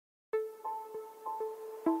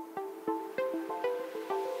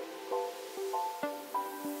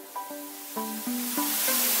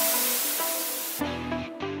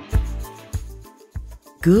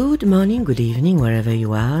Good morning, good evening, wherever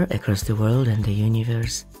you are across the world and the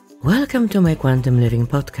universe. Welcome to my Quantum Living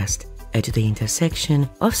podcast at the intersection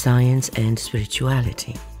of science and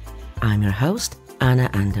spirituality. I'm your host, Anna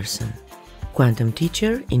Anderson, quantum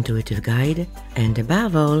teacher, intuitive guide, and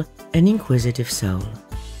above all, an inquisitive soul.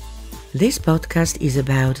 This podcast is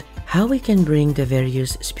about how we can bring the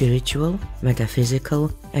various spiritual,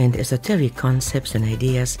 metaphysical, and esoteric concepts and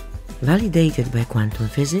ideas validated by quantum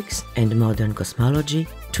physics and modern cosmology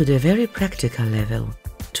to the very practical level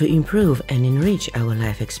to improve and enrich our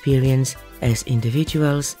life experience as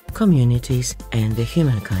individuals, communities, and the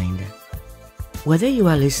humankind. Whether you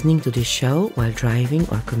are listening to this show while driving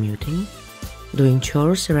or commuting, doing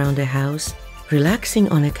chores around the house, relaxing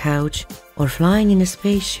on a couch, or flying in a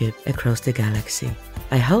spaceship across the galaxy,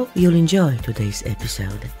 I hope you'll enjoy today's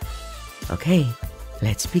episode. Okay,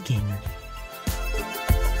 let's begin.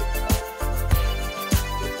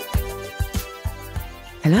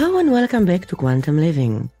 Hello and welcome back to Quantum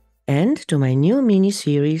Living and to my new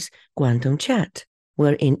mini-series Quantum Chat,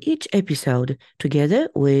 where in each episode, together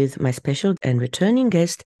with my special and returning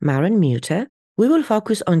guest Maren Muter, we will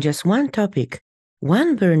focus on just one topic,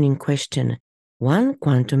 one burning question, one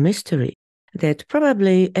quantum mystery that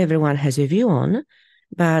probably everyone has a view on,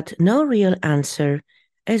 but no real answer,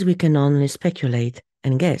 as we can only speculate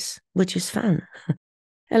and guess, which is fun.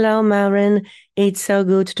 Hello, Maren. It's so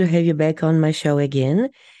good to have you back on my show again.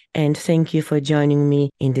 And thank you for joining me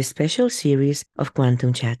in this special series of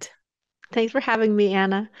Quantum Chat. Thanks for having me,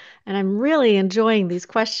 Anna. And I'm really enjoying these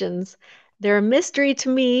questions. They're a mystery to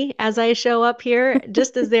me as I show up here,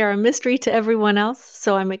 just as they are a mystery to everyone else.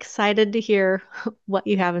 So I'm excited to hear what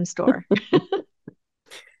you have in store.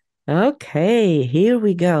 Okay, here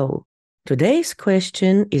we go. Today's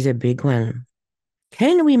question is a big one.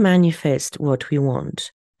 Can we manifest what we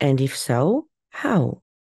want? And if so, how?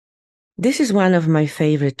 This is one of my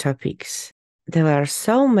favorite topics. There are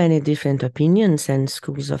so many different opinions and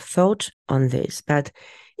schools of thought on this, but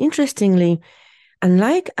interestingly,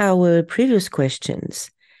 unlike our previous questions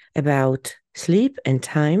about sleep and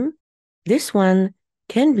time, this one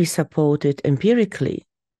can be supported empirically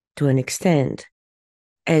to an extent,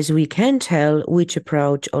 as we can tell which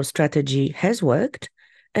approach or strategy has worked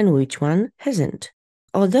and which one hasn't,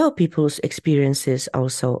 although people's experiences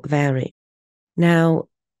also vary. Now,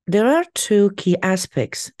 there are two key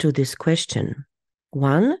aspects to this question.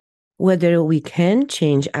 One, whether we can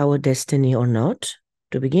change our destiny or not,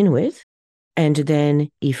 to begin with, and then,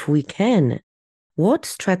 if we can, what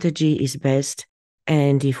strategy is best,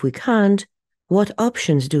 and if we can't, what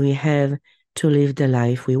options do we have to live the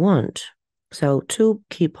life we want? So, two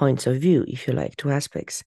key points of view, if you like, two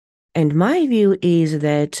aspects. And my view is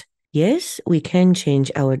that yes, we can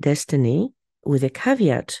change our destiny with a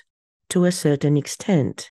caveat to a certain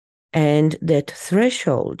extent. And that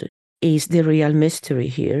threshold is the real mystery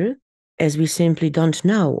here, as we simply don't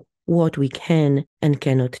know what we can and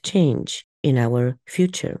cannot change in our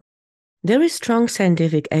future. There is strong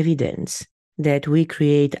scientific evidence that we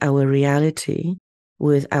create our reality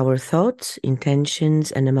with our thoughts,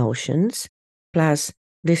 intentions, and emotions. Plus,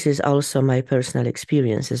 this is also my personal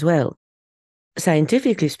experience as well.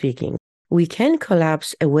 Scientifically speaking, we can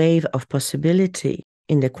collapse a wave of possibility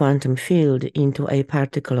in the quantum field into a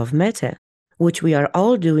particle of matter, which we are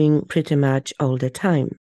all doing pretty much all the time.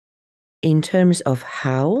 In terms of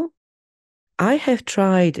how, I have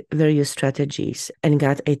tried various strategies and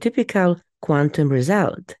got a typical quantum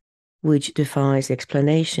result, which defies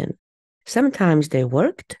explanation. Sometimes they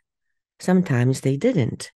worked, sometimes they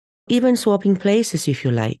didn't. Even swapping places, if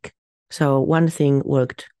you like. So one thing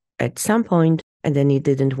worked at some point, and then it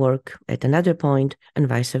didn't work at another point, and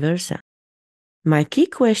vice versa. My key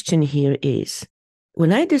question here is,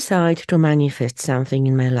 when I decide to manifest something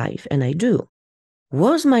in my life, and I do,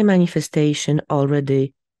 was my manifestation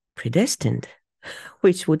already predestined?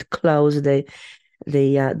 Which would close the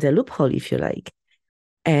loophole, if you like.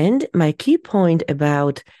 And my key point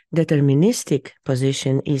about deterministic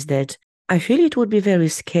position is that I feel it would be very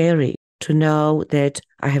scary to know that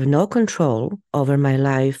I have no control over my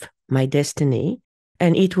life, my destiny,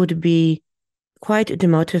 and it would be quite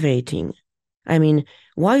demotivating. I mean,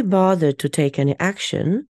 why bother to take any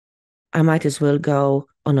action? I might as well go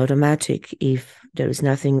on automatic if there is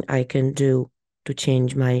nothing I can do to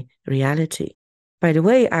change my reality. By the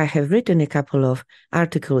way, I have written a couple of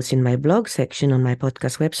articles in my blog section on my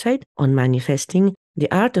podcast website on manifesting, the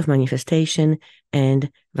art of manifestation,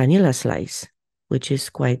 and vanilla slice, which is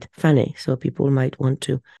quite funny, so people might want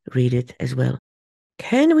to read it as well.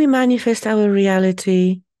 Can we manifest our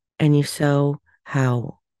reality? And if so,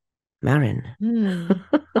 how? Maren.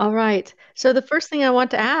 All right. So the first thing I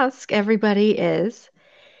want to ask everybody is,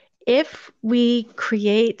 If we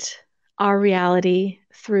create our reality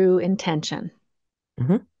through intention,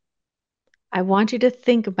 Mm-hmm. I want you to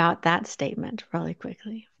think about that statement really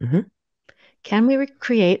quickly. Mm-hmm. Can we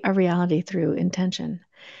create a reality through intention?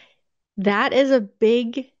 That is a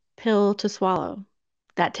big pill to swallow.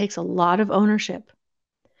 That takes a lot of ownership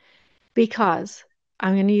because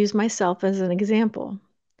I'm going to use myself as an example.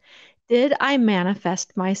 Did I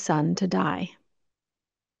manifest my son to die?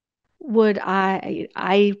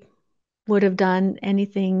 I would have done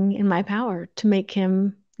anything in my power to make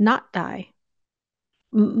him not die.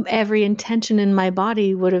 Every intention in my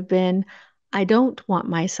body would have been, I don't want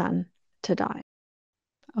my son to die.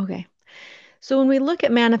 Okay. So when we look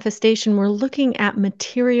at manifestation, we're looking at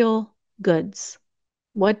material goods.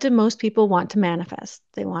 What do most people want to manifest?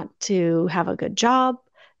 They want to have a good job,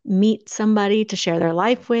 meet somebody to share their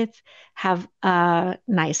life with, have a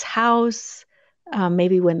nice house,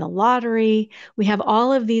 maybe win the lottery. We have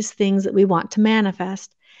all of these things that we want to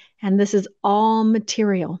manifest, and this is all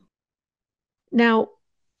material. Now,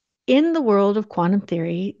 in the world of quantum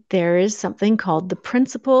theory, there is something called the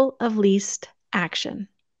principle of least action.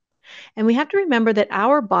 And we have to remember that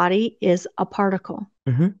our body is a particle.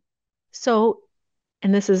 Mm-hmm. So,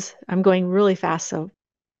 and I'm going really fast, so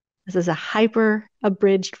this is a hyper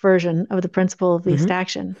abridged version of the principle of least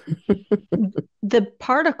action. The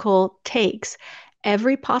particle takes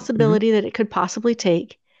every possibility that it could possibly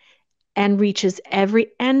take and reaches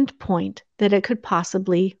every end point that it could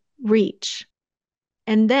possibly reach.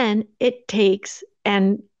 And then it takes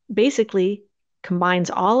and basically combines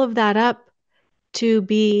all of that up to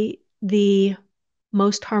be the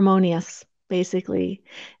most harmonious, basically.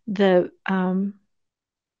 It's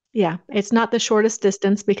not the shortest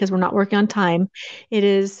distance because we're not working on time. It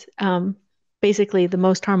is basically the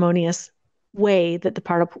most harmonious way that the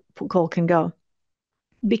particle can go.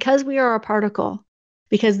 Because we are a particle,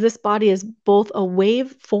 because this body is both a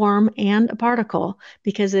wave form and a particle,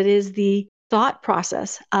 because it is the thought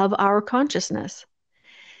process of our consciousness,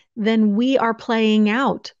 then we are playing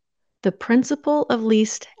out the principle of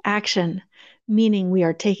least action, meaning we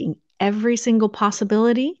are taking every single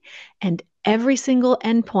possibility and every single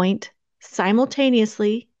endpoint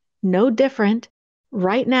simultaneously, no different,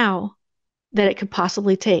 right now that it could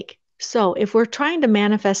possibly take. So if we're trying to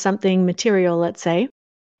manifest something material, let's say,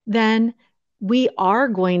 then we are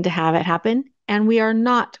going to have it happen and we are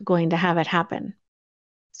not going to have it happen.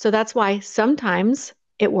 So that's why sometimes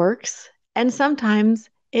it works and sometimes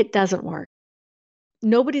it doesn't work.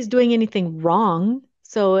 Nobody's doing anything wrong.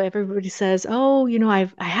 So everybody says, "Oh, I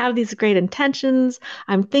have these great intentions.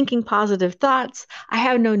 I'm thinking positive thoughts. I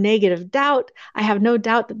have no negative doubt. I have no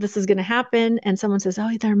doubt that this is going to happen." And someone says, "Oh,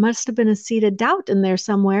 there must have been a seed of doubt in there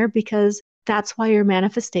somewhere because that's why your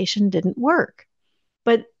manifestation didn't work."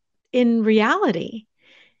 But in reality,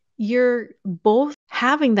 you're both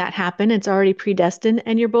having that happen. It's already predestined,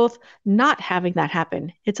 and you're both not having that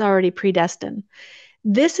happen. It's already predestined.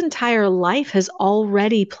 This entire life has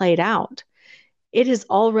already played out. It has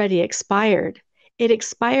already expired. It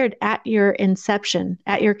expired at your inception,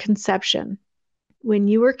 at your conception. When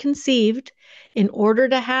you were conceived, in order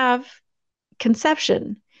to have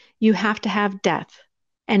conception, you have to have death.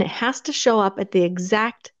 And it has to show up at the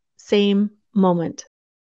exact same moment.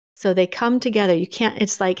 So they come together.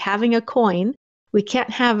 It's like having a coin. We can't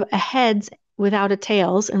have a heads without a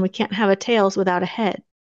tails, and we can't have a tails without a head.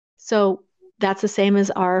 So that's the same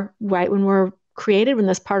as right when we're created, when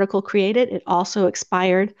this particle created, it also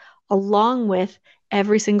expired along with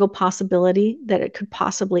every single possibility that it could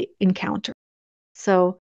possibly encounter.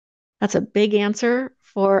 So that's a big answer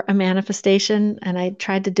for a manifestation, and I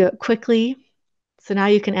tried to do it quickly. So now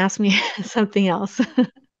you can ask me something else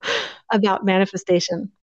about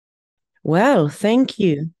manifestation. Well, thank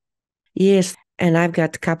you. Yes, and I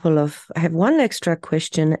have one extra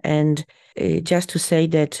question, and just to say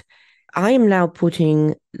that I am now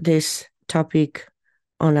putting this topic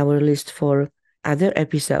on our list for other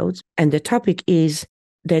episodes, and the topic is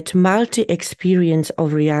that multi-experience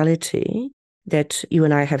of reality that you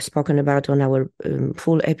and I have spoken about on our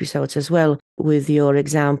full episodes as well, with your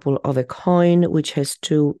example of a coin which has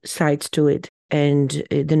two sides to it, and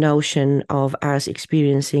the notion of us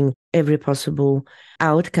experiencing every possible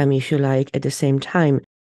outcome, if you like, at the same time.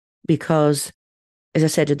 Because, as I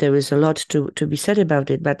said, there is a lot to be said about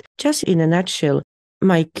it. But just in a nutshell,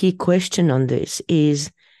 my key question on this is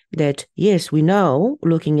that, yes, we know,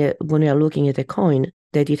 when we are looking at a coin,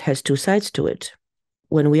 that it has two sides to it.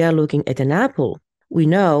 When we are looking at an apple, we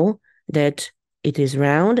know that it is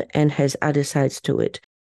round and has other sides to it.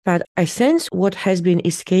 But I sense what has been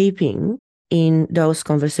escaping in those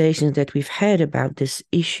conversations that we've had about this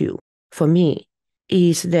issue, for me,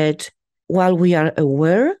 is that while we are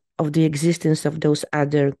aware of the existence of those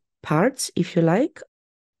other parts, if you like,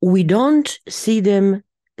 we don't see them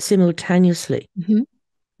simultaneously. Mm-hmm.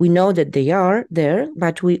 We know that they are there,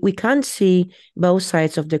 but we can't see both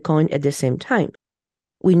sides of the coin at the same time.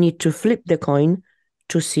 We need to flip the coin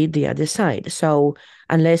to see the other side. So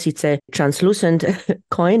unless it's a translucent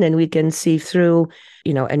coin and we can see through,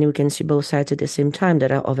 and we can see both sides at the same time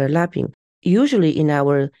that are overlapping. Usually in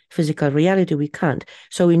our physical reality, we can't.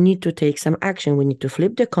 So we need to take some action. We need to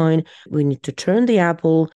flip the coin. We need to turn the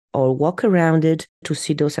apple or walk around it to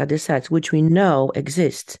see those other sides, which we know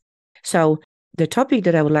exist. So the topic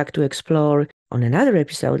that I would like to explore on another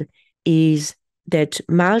episode is that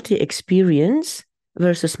multi-experience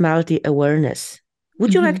versus multi-awareness.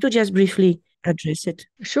 Would you like to just briefly address it?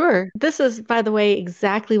 Sure. This is, by the way,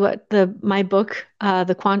 exactly what my book,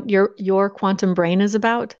 Your Quantum Brain, is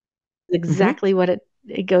about. Exactly what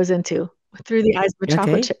it goes into through the eyes of a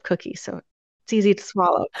chocolate chip cookie. So it's easy to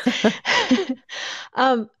swallow.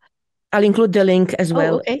 I'll include the link as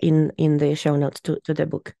well in the show notes to the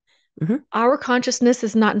book. Our consciousness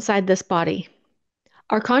is not inside this body.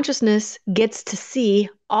 Our consciousness gets to see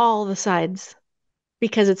all the sides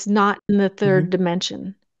because it's not in the third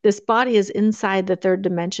dimension. This body is inside the third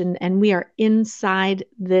dimension, and we are inside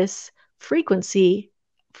this frequency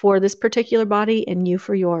for this particular body and you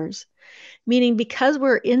for yours. Meaning, because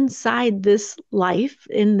we're inside this life,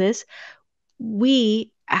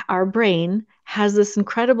 our brain has this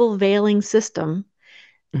incredible veiling system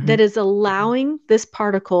that is allowing this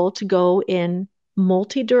particle to go in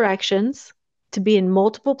multi-directions, to be in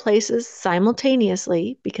multiple places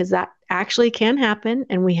simultaneously, because that actually can happen.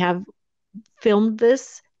 And we have filmed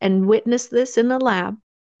this and witnessed this in the lab,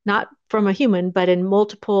 not from a human, but in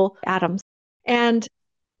multiple atoms. And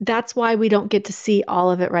that's why we don't get to see all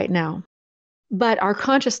of it right now. But our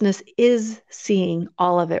consciousness is seeing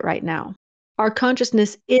all of it right now. Our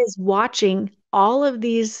consciousness is watching all of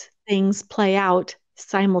these things play out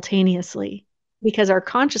simultaneously because our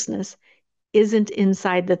consciousness isn't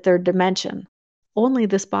inside the third dimension. Only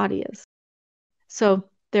this body is. So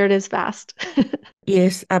there it is, fast.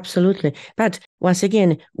 Yes, absolutely. But once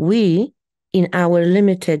again, we, in our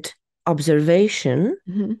limited observation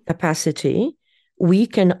capacity, we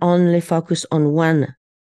can only focus on one.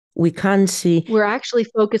 We can't see. We're actually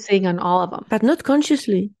focusing on all of them. But not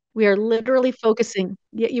consciously. We are literally focusing.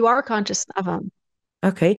 Yet you are conscious of them.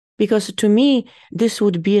 Okay. Because to me, this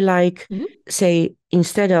would be like, say,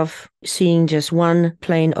 instead of seeing just one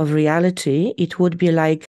plane of reality, it would be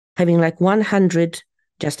like having like 100,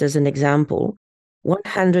 just as an example,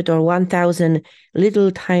 100 or 1,000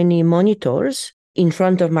 little tiny monitors in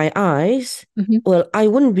front of my eyes. Well, I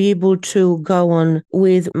wouldn't be able to go on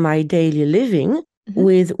with my daily living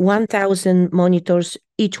with 1,000 monitors,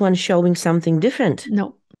 each one showing something different.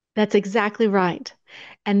 No, that's exactly right.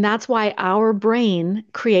 And that's why our brain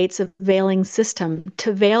creates a veiling system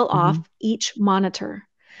to veil off each monitor.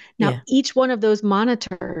 Now, each one of those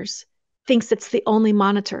monitors thinks it's the only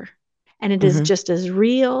monitor. And it is just as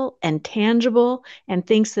real and tangible and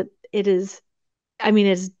thinks that it is,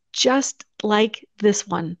 it's just like this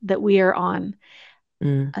one that we are on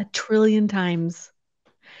 1 trillion times.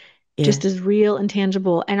 Just as real and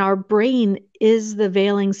tangible. And our brain is the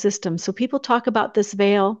veiling system. So people talk about this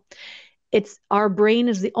veil. Our brain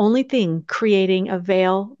is the only thing creating a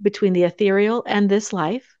veil between the ethereal and this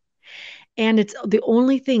life. And it's the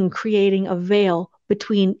only thing creating a veil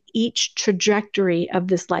between each trajectory of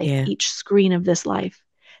this life, each screen of this life.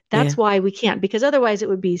 That's why we can't, because otherwise it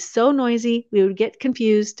would be so noisy, we would get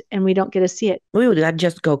confused and we don't get to see it. We would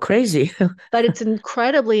just go crazy. But it's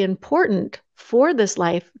incredibly important for this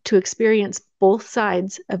life to experience both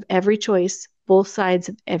sides of every choice, both sides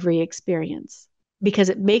of every experience, because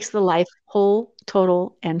it makes the life whole,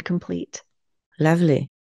 total, and complete. Lovely.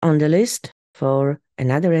 On the list for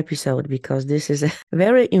another episode, because this is a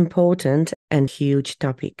very important and huge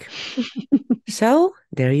topic. So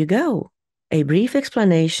there you go. A brief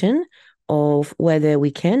explanation of whether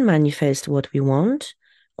we can manifest what we want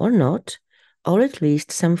or not, or at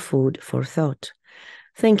least some food for thought.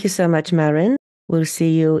 Thank you so much, Maren. We'll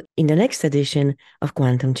see you in the next edition of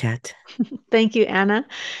Quantum Chat. Thank you, Anna.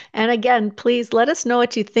 And again, please let us know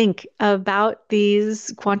what you think about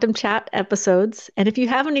these Quantum Chat episodes. And if you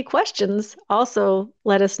have any questions, also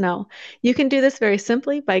let us know. You can do this very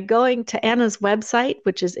simply by going to Anna's website,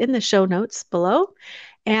 which is in the show notes below.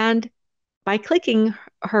 And by clicking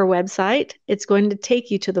her website, it's going to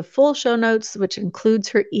take you to the full show notes, which includes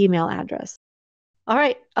her email address. All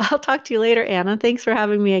right. I'll talk to you later, Anna. Thanks for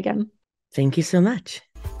having me again. Thank you so much.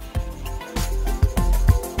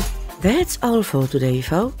 That's all for today,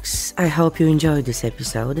 folks. I hope you enjoyed this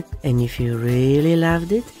episode, and if you really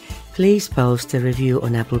loved it, please post a review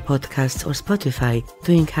on Apple Podcasts or Spotify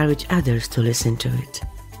to encourage others to listen to it.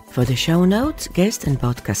 For the show notes, guest and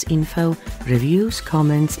podcast info, reviews,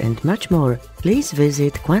 comments, and much more, please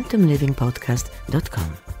visit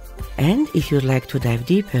quantumlivingpodcast.com. And if you'd like to dive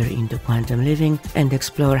deeper into quantum living and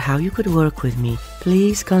explore how you could work with me,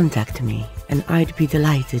 please contact me, and I'd be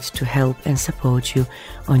delighted to help and support you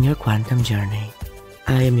on your quantum journey.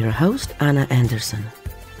 I am your host, Anna Anderson.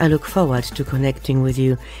 I look forward to connecting with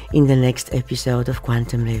you in the next episode of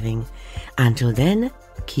Quantum Living. Until then,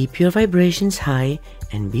 keep your vibrations high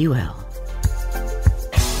and be well.